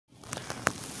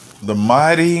The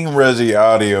Mighty Reggie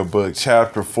audiobook,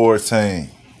 chapter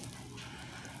 14.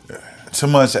 Too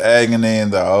much agony in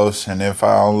the ocean. If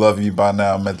I don't love you by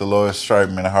now, may the Lord strike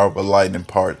me in the heart with lightning,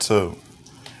 part 2.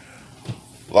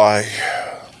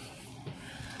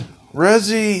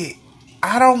 Reggie,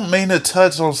 I don't mean to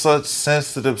touch on such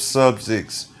sensitive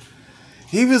subjects.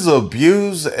 He was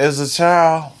abused as a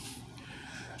child.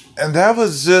 And that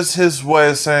was just his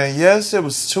way of saying, yes, it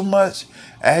was too much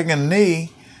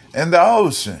agony in the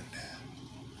ocean.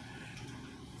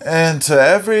 And to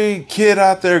every kid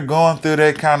out there going through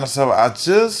that kind of stuff, I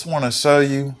just want to show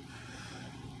you,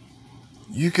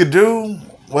 you could do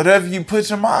whatever you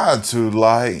put your mind to.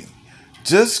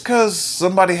 Just because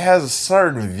somebody has a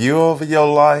certain view of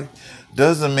your life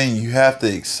doesn't mean you have to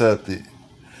accept it.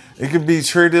 It could be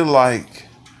treated like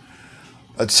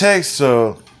a check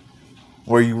stub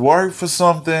where you work for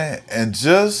something, and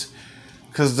just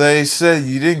because they said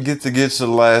you didn't get to get your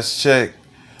last check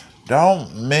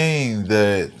don't mean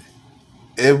that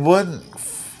it wasn't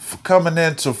coming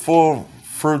into full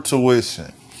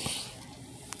fruition.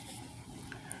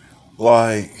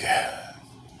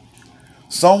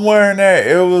 Somewhere in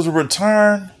there, it was a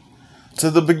return to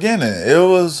the beginning. It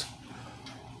was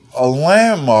a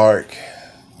landmark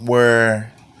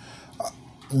where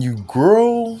you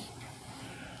grew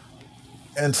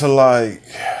into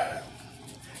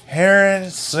hearing,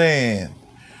 seeing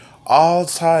all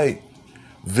type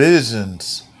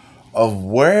visions of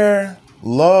where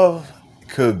love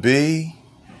could be.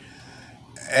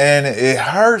 And it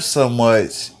hurt so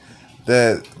much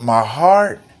that my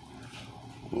heart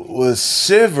would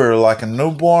shiver like a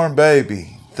newborn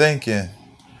baby, thinking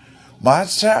my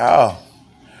child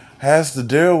has to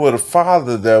deal with a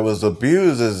father that was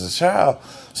abused as a child.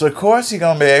 So of course he's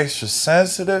gonna be extra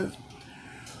sensitive,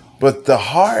 but the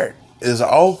heart is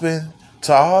open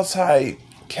to all type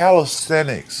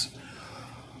calisthenics.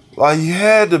 You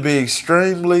had to be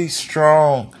extremely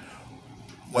strong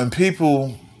when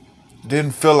people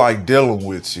didn't feel like dealing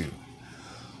with you.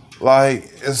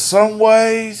 In some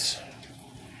ways,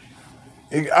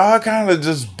 it all kind of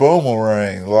just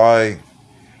boomerang.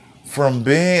 From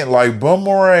being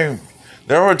boomerang,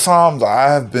 there were times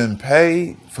I have been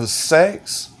paid for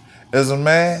sex as a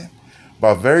man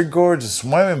by very gorgeous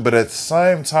women, but at the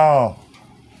same time,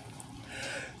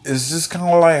 it's just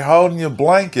kind of like holding your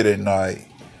blanket at night.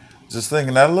 Just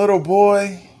thinking, that little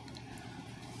boy,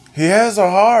 he has a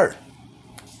heart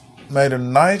made of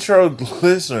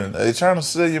nitroglycerin. They trying to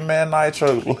sell your man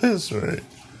nitroglycerin.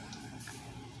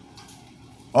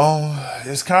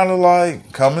 It's kind of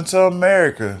like coming to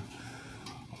America,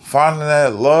 finding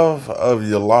that love of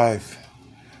your life,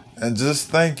 and just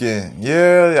thinking,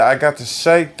 yeah, I got the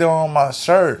shake on my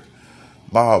shirt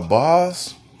by a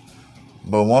boss.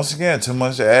 But once again, too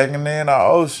much agony in the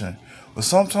ocean. But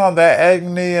sometimes that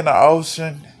agony in the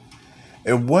ocean,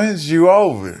 it wins you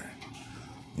over.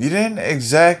 You didn't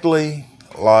exactly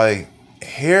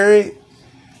hear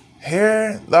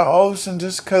the ocean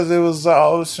just because it was the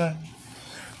ocean.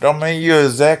 Don't mean you're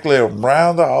exactly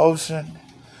around the ocean.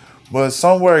 But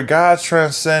somewhere God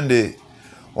transcended,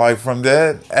 from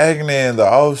that agony in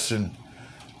the ocean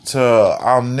to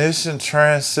omniscient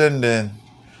transcending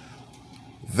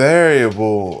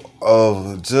variable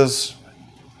of just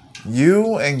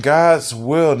you and God's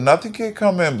will. Nothing can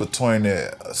come in between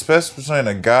it, especially between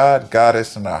a God,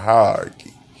 goddess, and a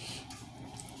hierarchy.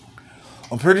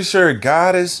 I'm pretty sure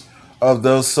goddess of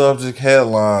those subject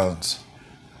headlines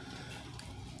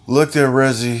looked at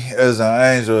Reggie as an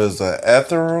angel, as an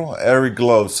ethereal, airy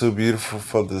globe, too beautiful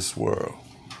for this world.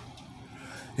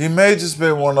 He may just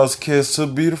be one of those kids too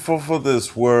beautiful for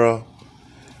this world.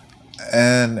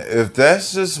 And if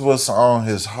that's just what's on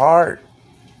his heart,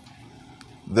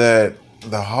 that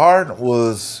the heart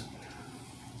was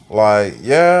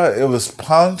it was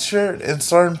punctured in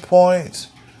certain points,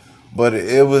 but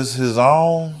it was his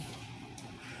own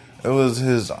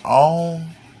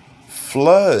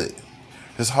flood.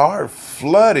 His heart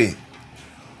flooded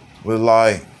with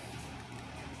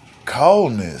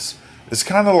coldness. It's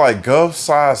kind of like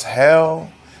Gulf-sized hell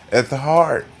at the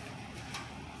heart.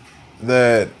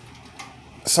 That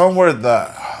somewhere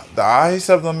the ice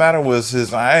of the matter was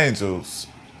his angels.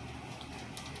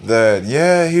 That,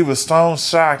 yeah, he was stone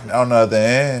shocked on the other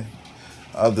end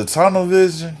of the tunnel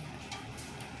vision.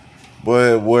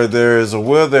 But where there is a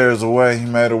will, there is a way. He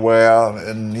made a way out.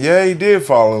 And yeah, he did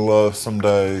fall in love some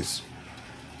days.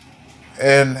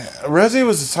 And Reggie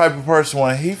was the type of person,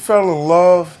 when he fell in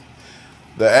love,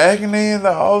 the agony in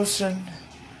the ocean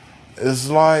is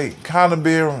kind of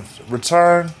being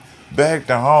returned back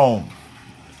to home.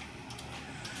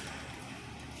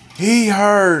 He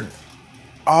heard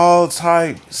all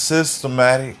type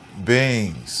systematic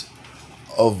beings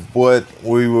of what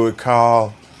we would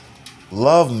call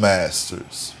love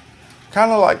masters.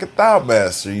 Kind of like a thought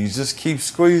master. You just keep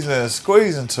squeezing and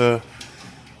squeezing to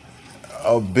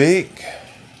a big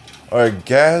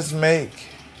orgasmic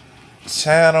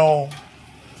channel.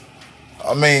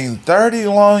 I mean, 30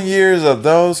 long years of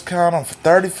those kind of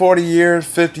 30, 40 years,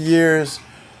 50 years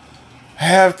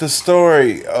have the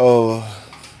story of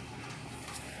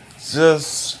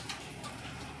just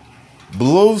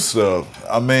blue stuff.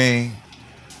 I mean,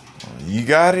 you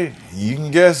got it. You can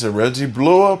guess it. Reggie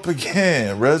blew up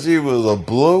again. Reggie was a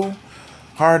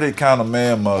blue-hearted kind of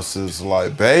man, is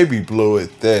like baby blue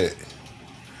at that.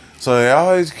 So they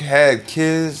always had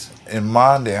kids in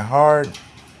mind and heart,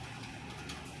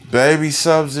 baby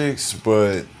subjects,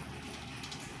 but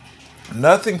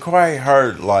nothing quite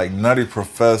hurt like Nutty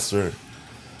Professor.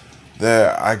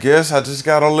 That I guess I just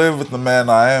gotta live with the man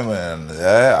I am, and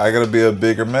I gotta be a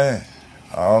bigger man.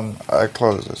 I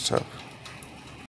close this chapter.